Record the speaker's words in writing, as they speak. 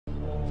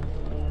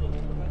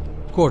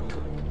Court.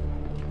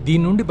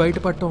 దీని నుండి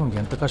బయటపడటం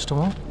ఎంత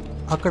కష్టమో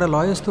అక్కడ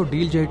లాయర్స్తో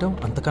డీల్ చేయటం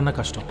అంతకన్నా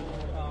కష్టం.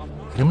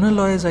 క్రిమినల్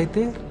లాయర్స్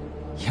అయితే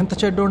ఎంత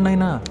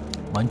చెడ్డోడినైనా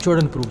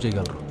మంచోడని ప్రూవ్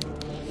చేయగలరు,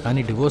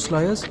 కానీ డివోర్స్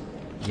లాయర్స్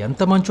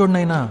ఎంత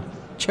మంచోడినైనా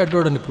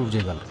చెడ్డోడని ప్రూవ్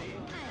చేయగలరు.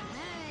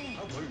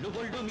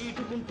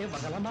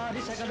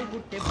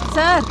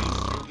 సార్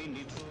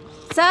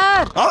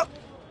సార్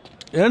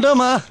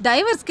ఏంటమ్మా?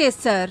 Divorce case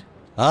sir.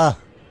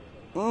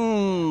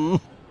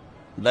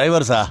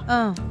 డైవర్సా?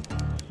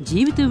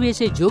 జీవితం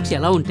వేసే జోక్స్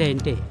ఎలా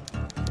ఉంటాయంటే,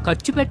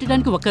 ఖర్చు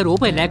పెట్టడానికి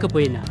 ₹1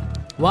 లేకపోయినా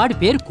వాడి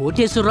పేరు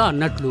కోటేశ్వరరావు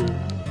అన్నట్లు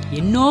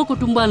ఎన్నో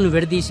కుటుంబాలను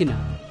విడదీసిన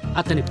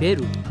అతని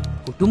పేరు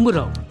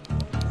కుటుంబరావు,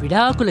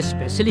 విడాకుల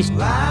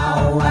స్పెషలిస్ట్.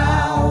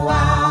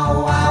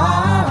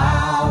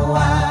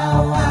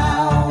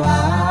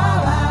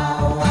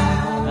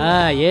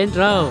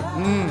 ఏంట్రావు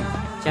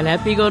చాలా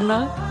హ్యాపీగా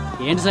ఉన్నావు?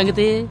 ఏంటి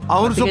సంగతి?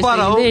 అవును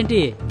సుబ్బారావు, ఏంటి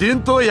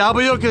దీంతో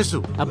 50వ కేసు.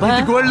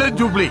 Golden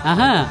Jubilee.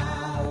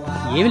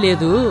 ఏమి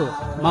లేదు,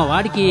 మా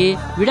వాడికి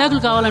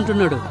విడాకులు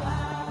కావాలంటున్నాడు.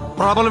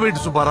 ప్రాబ్లం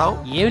ఏంటి సుబ్బారావు?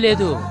 ఏమి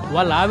లేదు,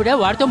 వాళ్ళ ఆవిడ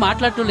వాడితో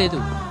మాట్లాడటం లేదు.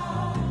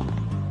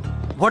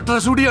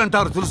 వట్రసుడి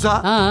అంటారు తెలుసా?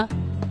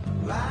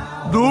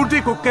 100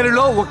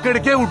 కుక్కరిలో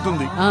ఒక్కడికే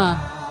ఉంటుంది.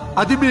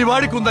 అది మీ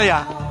వాడికి ఉందయ్యా.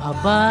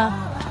 అబ్బా,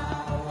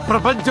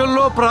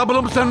 ప్రపంచంలో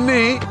ప్రాబ్లమ్స్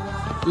అన్ని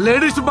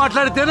లేడీస్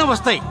మాట్లాడితేనే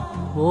వస్తాయి.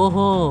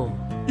 ఓహో,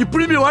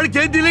 ఇప్పుడు మీ వాడికి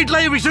ఏం తెలియట్లా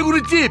ఈ విషయం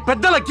గురించి?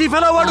 పెద్ద లక్కీ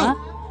ఫెలో వాడు.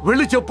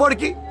 వెళ్ళి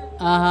చెప్పోడికి.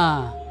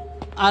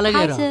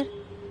 అలాగే.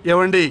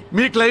 ఏమండి,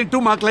 మీ క్లయింట్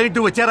మా క్లయింట్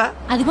వచ్చారా?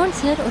 అదిగోండి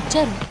సార్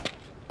వచ్చారు.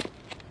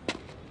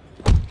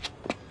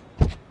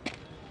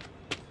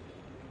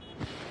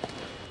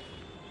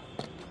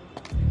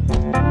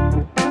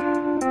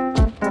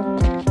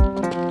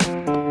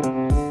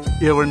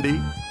 ఏవండి,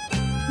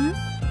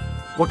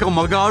 ఒక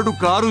మగాడు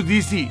కారు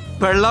తీసి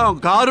పెళ్ళాం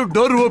కారు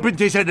డోర్ ఓపెన్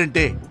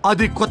చేశాడంటే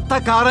అది కొత్త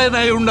కారైనా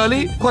అయి ఉండాలి,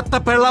 కొత్త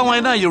పెళ్ళాం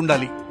అయినా అయి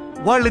ఉండాలి.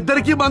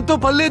 వాళ్ళిద్దరికీ మనతో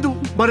పర్లేదు,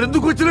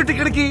 మరెందుకు వచ్చినట్టు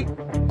ఇక్కడికి?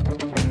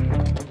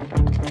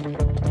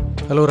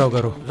 హలో రావు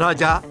గారు.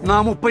 రాజా, నా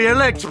 30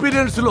 ఏళ్ల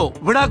ఎక్స్పీరియన్స్ లో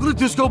విడాకులు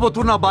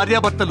తీసుకోబోతున్న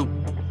భార్యాభర్తలు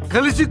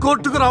కలిసి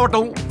కోర్టుకు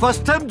రావటం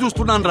ఫస్ట్ టైం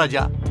చూస్తున్నాను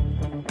రాజా.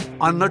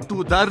 అన్నట్టు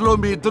దారిలో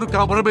మీ ఇద్దరు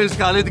కాంప్రమైజ్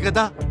కాలేదు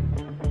కదా?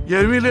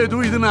 ఏమీ లేదు,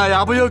 ఇది నా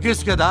 50వ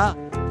కేసు కదా.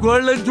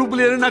 గోల్డెన్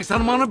జూబ్లీ అని నాకు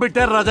సన్మానం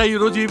పెట్టారు రాజా ఈ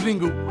రోజు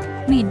ఈవినింగ్.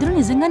 మీ ఇద్దరు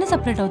నిజంగానే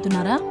సెపరేట్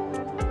అవుతున్నారా?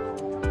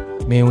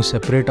 మేము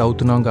సెపరేట్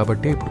అవుతున్నాం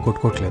కాబట్టి ఇప్పుడు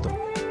కొట్టుకోవట్లేదు.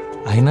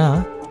 అయినా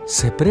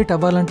సెపరేట్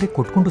అవ్వాలంటే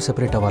కొట్టుకుంటూ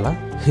సెపరేట్ అవ్వాలా?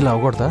 ఇలా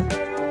అవ్వకూడదా?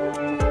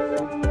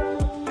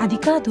 అది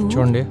కాదు.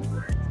 చూడండి,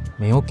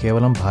 మేము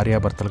కేవలం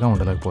భార్యాభర్తలుగా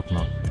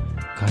ఉండలేకపోతున్నాం,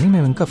 కానీ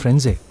మేము ఇంకా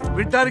ఫ్రెండ్సే.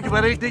 వినడానికి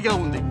వెరైటీగా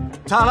ఉంది,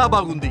 చాలా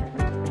బాగుంది.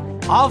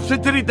 హాఫ్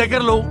సెంచరీ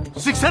దగ్గరలో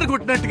 6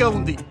 కొట్టినట్టుగా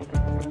ఉంది.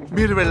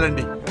 మీరు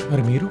వెళ్ళండి.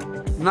 మరి మీరు?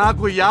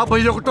 నాకు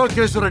 51వ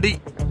కేసు రెడీ.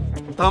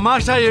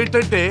 తమాషా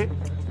ఏంటంటే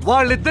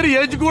వాళ్ళిద్దరి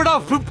ఏజ్ కూడా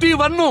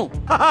 51.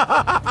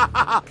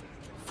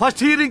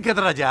 ఫస్ట్ హియరింగ్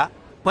కదా రాజా,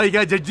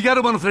 పైగా జడ్జి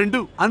గారు మన ఫ్రెండ్,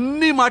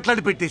 అన్నీ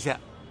మాట్లాడి పెట్టేశా.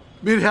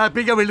 మీరు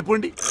హ్యాపీగా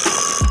వెళ్ళిపోండి.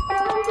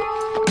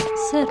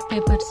 Sir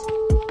papers.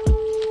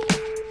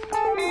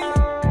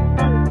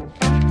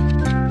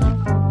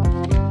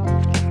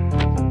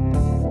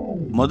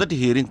 మొదటి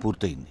హియరింగ్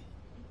పూర్తయింది,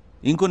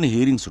 ఇంకొన్ని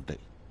హియరింగ్స్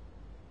ఉంటాయి.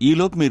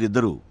 ఈలోపు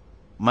మీరిద్దరూ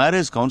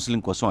మ్యారేజ్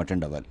కౌన్సిలింగ్ కోసం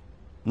అటెండ్ అవ్వాలి.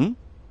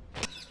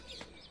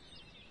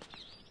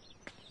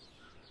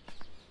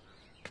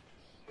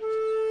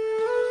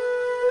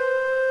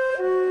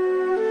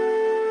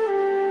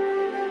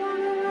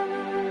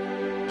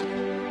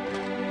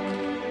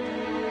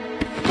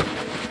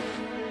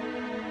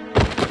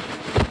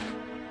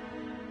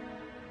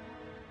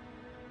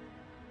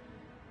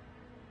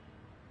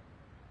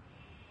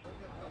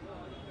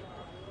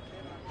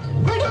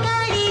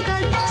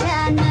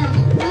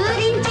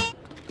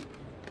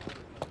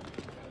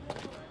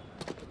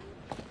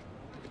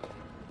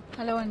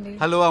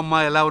 హలో అమ్మా,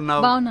 ఎలా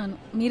ఉన్నావు? బాగున్నాను,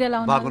 మీరెలా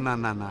ఉన్నారు?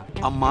 బాగున్నాను నాన్న.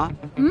 అమ్మా,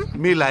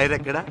 మీ లాయర్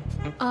ఎక్కడ?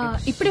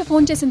 ఇప్పుడే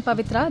ఫోన్ చేసింది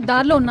పవిత్ర,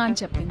 దారిలో ఉన్నా అని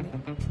చెప్పింది.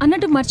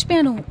 అన్నట్టు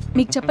మర్చిపోయాను,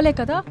 మీకు చెప్పలే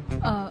కదా,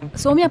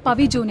 సోమ్య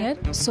పవి జూనియర్,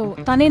 సో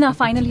తనే నా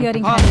ఫైనల్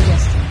హియరింగ్ హ్యాండిల్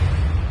చేస్తుంది.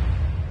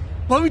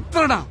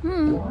 పవిత్రనా?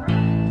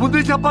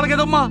 ముందే చెప్పాలి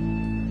కదమ్మా.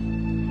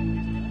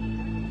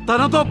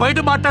 తనతో బయట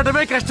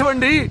మాట్లాడటమే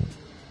కష్టమండి,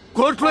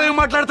 కోర్టులో ఏం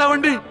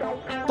మాట్లాడతామండి?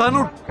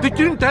 తను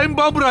టికింగ్ టైం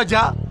బాంబు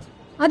రాజా.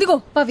 అదిగో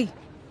పవి.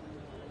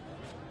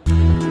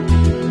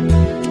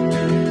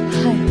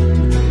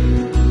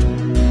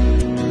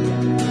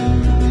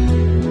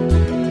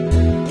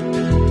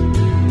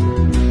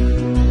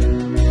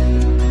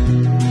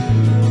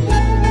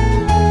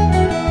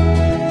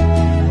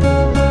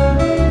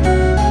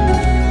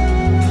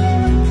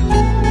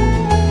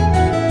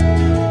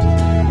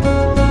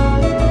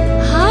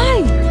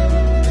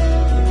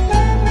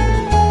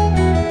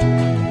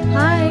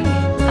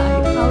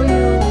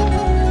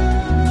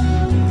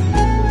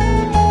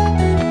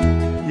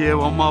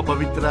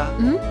 పవిత్ర,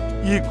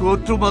 ఈ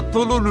కోర్టు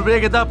మొత్తంలో నువ్వే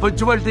కదా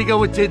పంచువాలిటీగా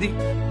వచ్చేది,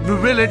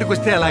 నువ్వే లేటుకు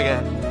వస్తే అలాగా?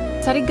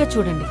 సరిగ్గా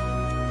చూడండి,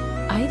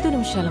 5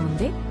 నిమిషాల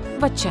ముందే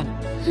వచ్చాను.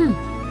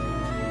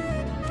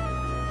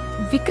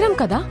 విక్రమ్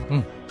కదా?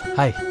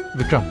 హాయ్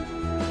విక్రమ్.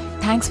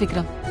 థ్యాంక్స్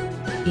విక్రమ్.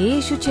 ఏ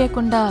ఇష్యూ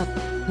చేయకుండా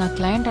నా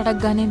క్లయింట్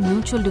అడగగానే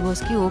మ్యూచువల్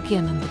డివోర్స్కి ఓకే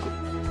అన్నందుకు.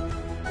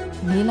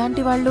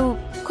 మీలాంటి వాళ్ళు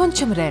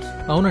కొంచెం రేర్.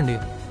 అవునండి,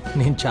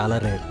 నేను చాలా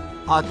రేర్.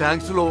 ఆ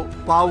థ్యాంక్స్ లో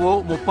పావో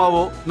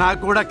ముప్పావో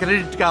నాకు కూడా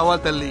క్రెడిట్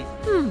కావాలి తల్లి.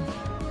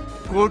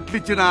 కోట్లు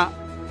ఇచ్చిన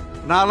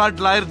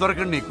నాలాంటి లాయర్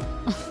దొరకండి నీకు.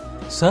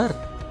 సార్,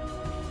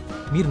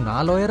 మీరు నా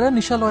లాయరా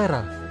నిషా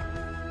లాయరా?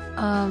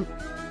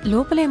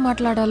 లోపలేం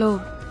మాట్లాడాలో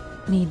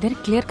మీ ఇద్దరి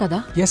క్లియర్ కదా?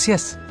 Yes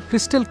yes,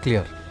 crystal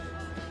clear.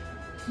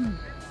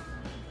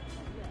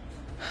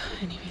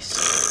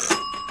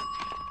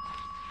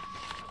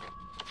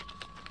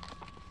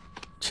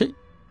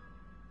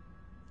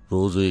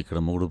 రోజు ఇక్కడ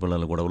మూడు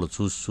పిల్లల గొడవలు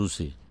చూసి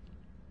చూసి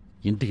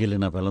ఇంటికి వెళ్ళి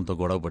నా పిల్లలతో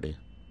గొడవపడి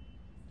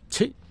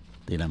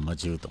దీనమ్మ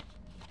జీవితం,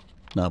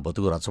 నా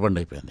బతుకు రచ్చబండి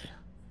అయిపోయింది.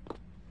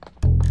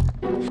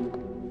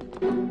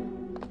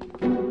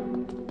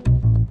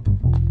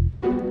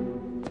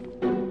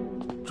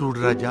 చూడు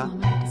రాజా,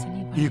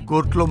 ఈ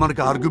కోర్టులో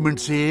మనకి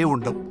ఆర్గ్యుమెంట్స్ ఏ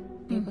ఉండవు,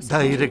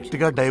 డైరెక్ట్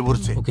గా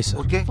డైవోర్సే.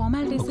 ఓకే,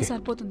 ఫార్మాలిటీస్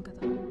సరిపోతుంది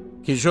కదా.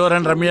 Kishore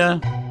and Ramya,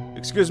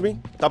 excuse me,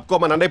 తప్పుకో,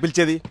 మా నన్నే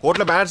పిలిచేది.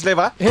 కోర్టులో మ్యాచ్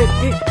లేవా?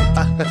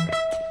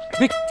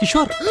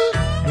 కిషోర్,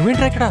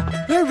 నువ్వేంట్రా ఇక్కడ?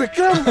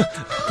 విక్రమ్,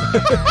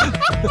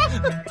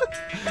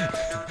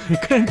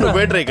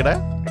 నువ్వేంట్రా ఇక్కడ?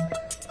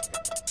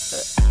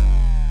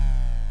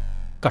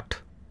 కట్.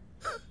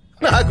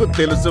 నాకు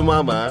తెలుసు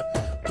మామ,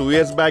 2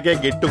 years బ్యాకే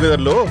గెట్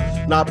టుగెదర్ లో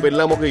నా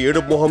పిల్లం ఒక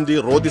ఏడు మొహంది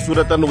రోది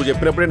సూరత్ అని నువ్వు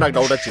చెప్పినప్పుడే నాకు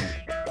డౌట్ వచ్చింది.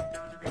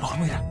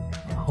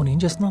 అవును, ఏం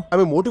చేస్తున్నావు?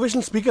 ఆమె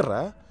మోటివేషనల్ స్పీకర్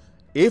రా.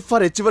 ఏ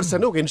ఫర్ అచీవర్స్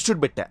అని ఒక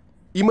ఇన్స్టిట్యూట్ పెట్టా.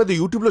 ఈ మధ్య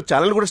యూట్యూబ్ లో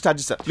ఛానల్ కూడా స్టార్ట్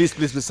చేశా. ప్లీజ్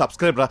ప్లీజ్ ప్లీజ్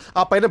సబ్స్క్రైబ్ రా.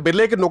 ఆ పైన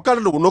బెల్ ఐకాన్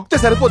నొక్కాలి, నువ్వు నొక్కితే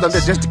సరిపోదు అంతే.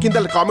 జస్ట్ కింద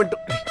కామెంట్.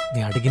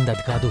 నేను అడిగింది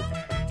అది కాదు,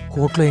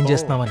 కోర్టులో ఏం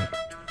చేస్తున్నావని.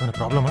 మన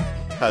ప్రాబ్లమా?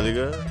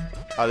 అదిగా,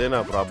 అదే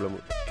నా problem.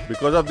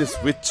 Because of this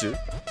which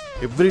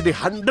everyday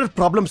 100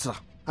 problems రా.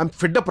 ఐఎమ్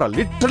ఫెడ్ అప్ రా,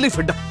 literally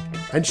fed up.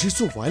 And she's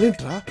so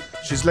violent రా.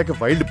 She's like a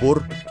wild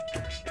boar.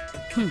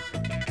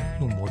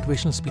 నువ్వు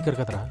మోటివేషనల్ స్పీకర్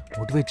కదరా,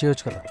 మోటివేట్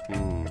చేయొచ్చు కదా.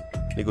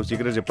 నీకు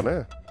సీక్రెట్ చెప్పనా?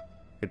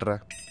 ఇట్రా,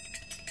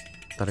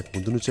 తనకు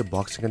ముందు నుంచే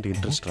బాక్సింగ్ అంటే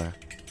ఇంట్రెస్ట్ రా.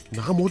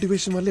 నా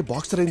మోటివేషన్ వల్లే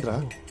బాక్సర్ అయిందిరా.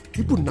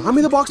 ఇప్పుడు నా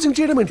మీద బాక్సింగ్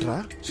చేయడం ఏంట్రా?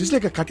 షీస్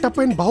లైక్ కట్టప్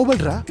అయిన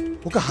బాహుబలి రా.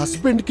 ఒక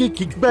హస్బెండ్ కి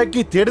కిక్ బ్యాక్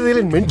కి తేడా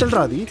తెలియని మెంటల్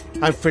రా అది.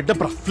 ఐఎమ్ ఫెడ్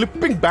అప్ రా,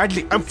 flipping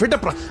badly. I'm fed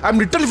up రా, ఐఎమ్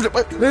లిటరలీ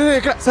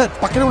ఇక్కడ సార్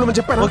పక్కనే ఉండమని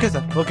చెప్పాను. Okay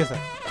sir, okay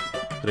sir.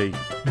 రేయ్,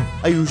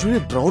 I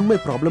usually drown my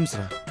problems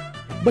రా,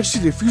 but she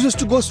refuses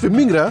to go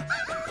swimming రా.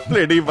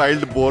 లేడీ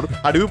వైల్డ్ బోర్,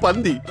 అడవి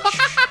పంది.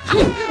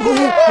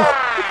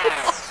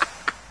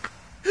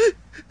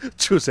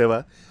 చూసావా?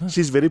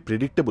 She is very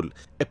predictable.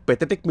 A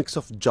pathetic mix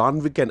of John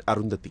Wick and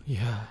Arundhati.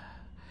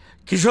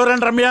 Kishore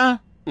and Ramya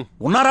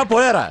ఉన్నారా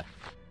పోయారా?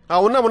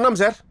 ఉన్నాం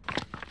సార్.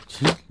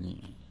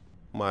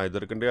 మా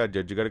ఇద్దరికంటే ఆ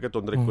జడ్జి గారికి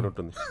తొందర ఎక్కువ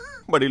ఉంటుంది.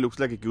 బట్ ఈ looks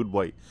like a cute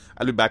boy.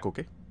 I'll be back.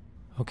 Okay,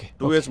 okay.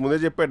 2 years ముందే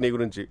చెప్పాడు నీ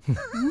గురించి.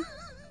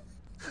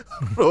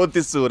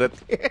 రోతి Surat.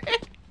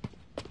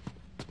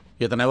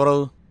 ఇతనెవరు?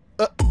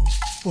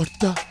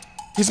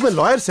 His my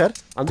lawyer sir,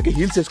 అందుకే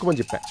హీల్స్ వేసుకోమని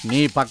చెప్పా. నీ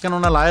పక్కన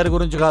ఉన్న లాయర్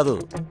గురించి కాదు,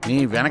 నీ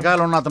వెనకాల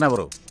ఉన్న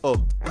అతనెవరు? ఓ,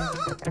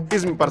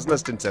 his my personal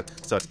assistant sir.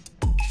 Sorry.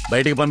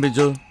 బయటికి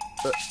పంపించు.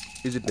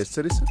 Is it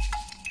necessary sir?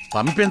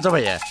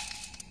 పంపించవయ్యా.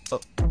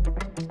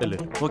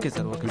 Okay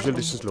sir, usual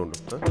distance లో ఉండు.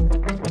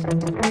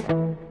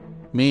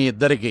 మీ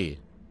ఇద్దరికి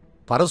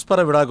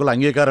పరస్పర విడాకుల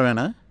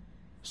అంగీకారమేనా?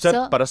 Sir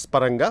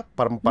పరస్పరంగా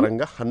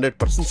పరంపరంగా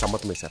 100%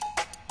 సమ్మతమే sir.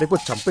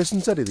 లేకపోతే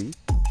చంపేస్తుంది సార్ ఇది.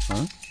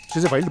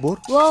 She's a wild boar.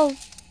 ఓ,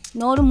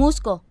 నోరు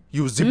మూసుకో.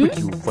 You zip it,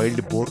 you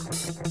wild boar.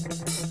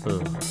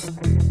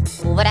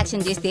 Over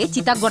action చేస్తే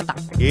చితాక్ కొడతా.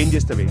 ఏం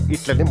చేస్తావే?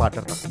 ఇట్లనే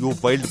మాట్లాడతా. You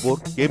wild boar.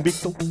 ఏం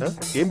బిక్తావు?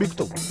 ఏం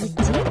బిక్తావు?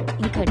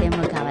 ఇంకా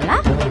డెమో కావాలా?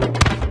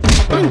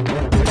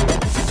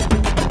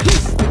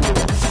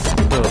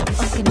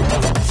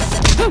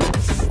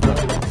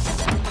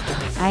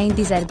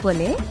 అయింది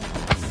సరిపోలే.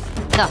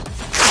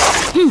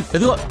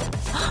 ఎదుగో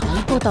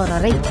అయిపోతావురా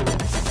రై.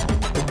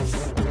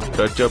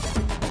 Touch up,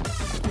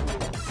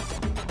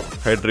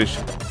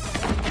 hydration,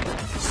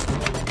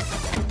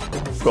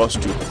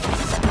 costume.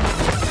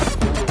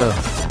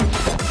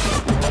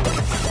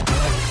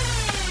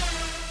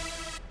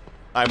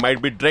 I might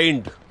be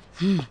drained,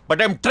 but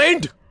I'm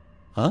trained.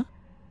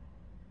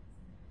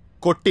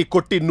 కొట్టి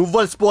కొట్టి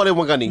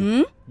నువ్వల్సిపోవాలేమో గానీ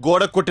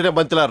గోడ కొట్టిన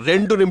బంతిలా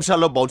 2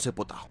 నిమిషాల్లో బౌన్స్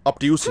అయిపోతా. Up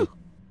to you see.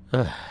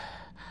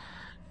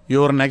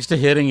 Your next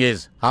hearing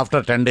is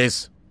after 10 days.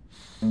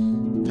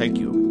 Thank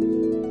you,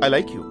 I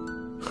like you.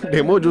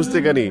 Demo చూస్తే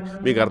గానీ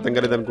మీకు అర్థం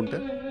కాలేదనుకుంటా.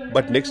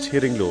 బట్ నెక్స్ట్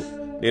హియరింగ్ లో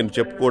నేను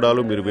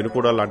చెప్పుకోవడాలు మీరు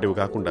వినుకోవడాలు లాంటివి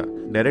కాకుండా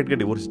డైరెక్ట్ గా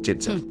డివోర్స్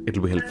ఇచ్చేది sir. It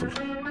will be helpful.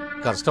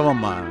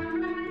 కష్టమమ్మా,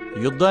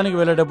 యుద్ధానికి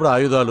వెళ్ళేటప్పుడు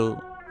ఆయుధాలు,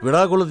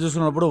 విడాకులు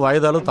తీసుకున్నప్పుడు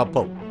వాయిదాలు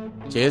తప్పవు.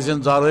 చేసిన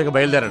చాలు, ఇక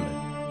బయలుదేరండి.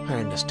 I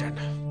understand.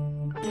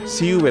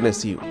 See you when I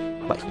see you.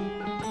 By.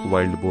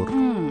 Wild boar.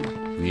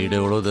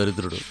 వీడెవడో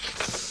దరిద్రుడు.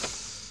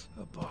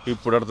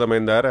 ఇప్పుడు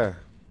అర్థమైందారా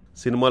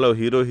సినిమాలో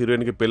హీరో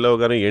హీరోయిన్ కి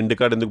పెళ్ళవగానే ఎండ్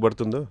కార్డ్ ఎందుకు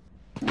పడుతుందో?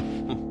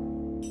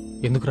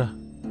 ఎందుకురా?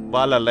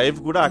 వాళ్ళ లైఫ్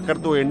కూడా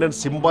అక్కడితో ఎండ్ అని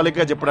సింబాలిక్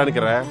గా చెప్పడానికి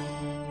రా.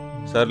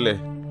 సర్లే,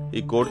 ఈ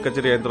కోర్ట్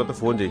కచేరీ అయిన తర్వాత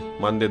ఫోన్ చేయి,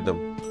 మందిద్దాం.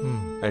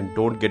 And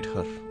don't get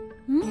her.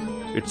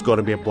 It's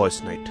gonna B a boys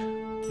night.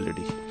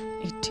 Lady.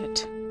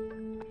 Idiot.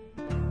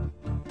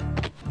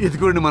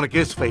 ఇదిగోండి మన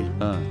కేసు ఫైల్.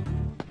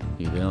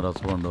 ఇదేం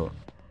రసపండు.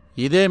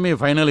 ఇదే మీ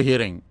ఫైనల్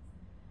హియరింగ్.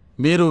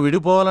 మీరు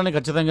విడిపోవాలని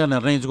ఖచ్చితంగా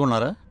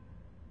నిర్ణయించుకున్నారా,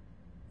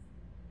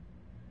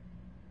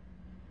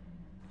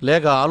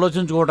 లేక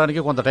ఆలోచించుకోవడానికి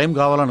కొంత టైం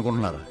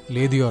కావాలనుకుంటున్నారా?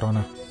 లేదు యువర్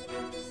ఆనర్.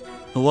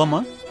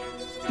 నువ్వమ్మా?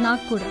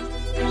 నాకు కూడా.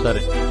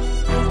 సరే,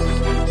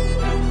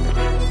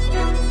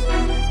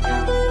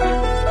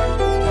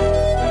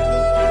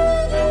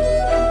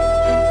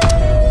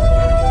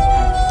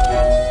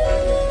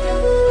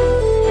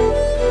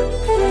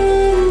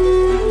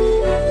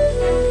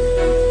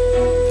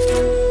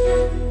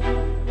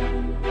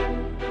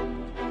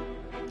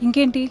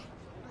 ఇంకేంటి,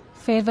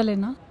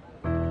 ఫేర్వెలేనా?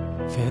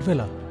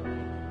 ఫేర్వెలా?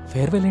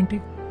 ఫేర్వెల్ ఏంటి?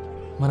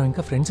 మనం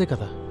ఇంకా ఫ్రెండ్సే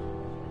కదా.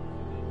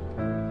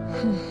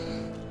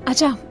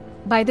 అచ్చా,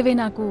 బై ద వే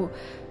నాకు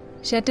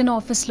షెర్టన్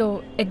ఆఫీస్లో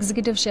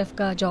ఎగ్జిక్యూటివ్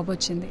షెఫ్గా జాబ్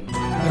వచ్చింది.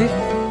 అరే,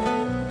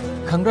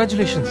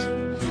 congratulations.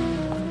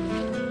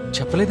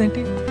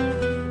 చెప్పలేదేంటి?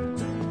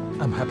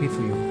 I'm happy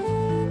for you.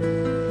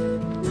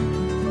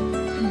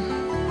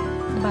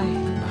 Bye.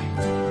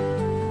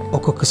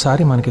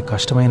 ఒక్కొక్కసారి మనకి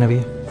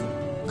కష్టమైనవి,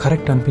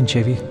 కరెక్ట్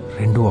అనిపించేవి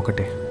రెండూ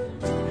ఒకటే.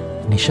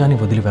 నిషాని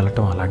వదిలి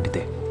వెళ్ళటం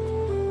అలాంటిదే.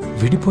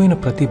 విడిపోయిన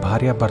ప్రతి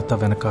భార్యాభర్త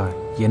వెనక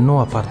ఎన్నో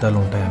అపార్థాలు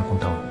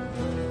ఉంటాయనుకుంటాం.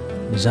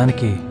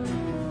 నిజానికి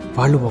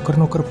వాళ్ళు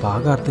ఒకరినొకరు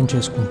బాగా అర్థం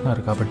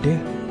చేసుకుంటున్నారు కాబట్టే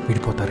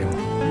విడిపోతారేమో.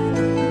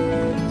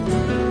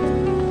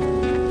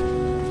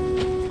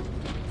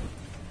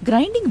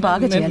 గ్రైండింగ్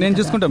బాగా నేను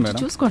చూసుకుంటాను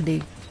మేడం. చూసుకోండి.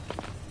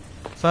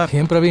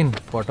 ఏం ప్రవీణ్,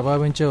 పొట్ట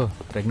బావించావు?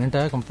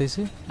 ప్రెగ్నెంటా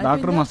కంపతీసి?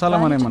 డాక్టర్ మసాలా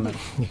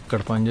మానేమన్నారు.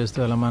 ఇక్కడ పని చేస్తూ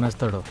ఎలా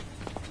మానేస్తాడో.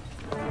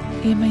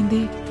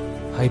 ఏమైంది?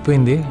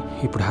 అయిపోయింది,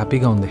 ఇప్పుడు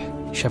హ్యాపీగా ఉంది.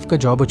 షెఫ్గా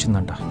జాబ్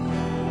వచ్చిందంట.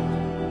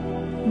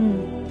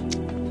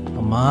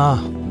 అమ్మా,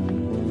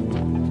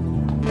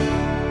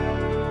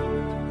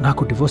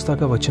 నాకు డివోర్స్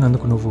దాకా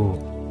వచ్చినందుకు నువ్వు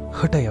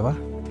హర్ట్ అయ్యావా?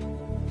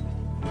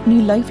 నీ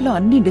లైఫ్లో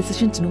అన్ని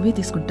డెసిషన్స్ నువ్వే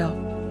తీసుకుంటావు.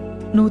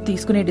 నువ్వు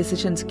తీసుకునే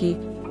డెసిషన్స్కి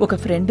ఒక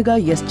ఫ్రెండ్గా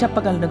ఎస్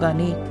చెప్పగలను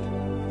గాని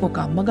ఒక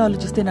అమ్మగా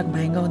ఆలోచిస్తే నాకు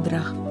భయంగా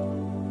ఉందిరా.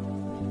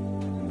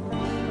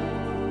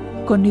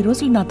 కొన్ని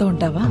రోజులు నాతో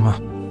ఉంటావా? అమ్మా,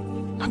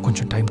 నాకు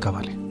కొంచెం టైం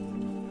కావాలి.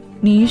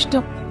 నీ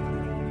ఇష్టం.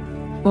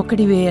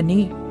 ఒకటివే అని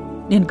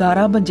నేను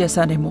గారాబం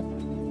చేశానేమో.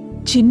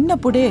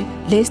 చిన్నప్పుడే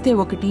లేస్తే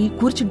ఒకటి,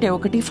 కూర్చుంటే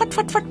ఒకటి, ఫట్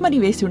ఫట్ ఫట్ మని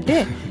వేసి ఉంటే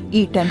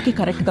ఈ టైంకి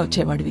కరెక్ట్గా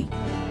వచ్చేవాడివి.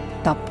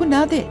 తప్పు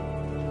నాదే.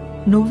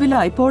 నువ్విలా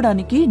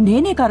అయిపోవడానికి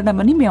నేనే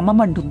కారణమని మీ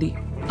అమ్మమ్మ అంటుంది.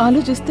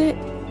 ఆలోచిస్తే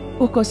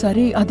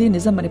ఒక్కోసారి అదే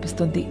నిజం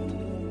అనిపిస్తుంది.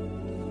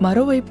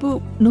 మరోవైపు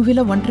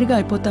నువ్విలా ఒంటరిగా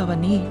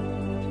అయిపోతావని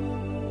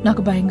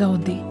నాకు భయంగా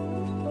ఉంది.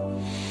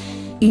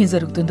 ఏం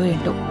జరుగుతుందో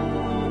ఏంటో.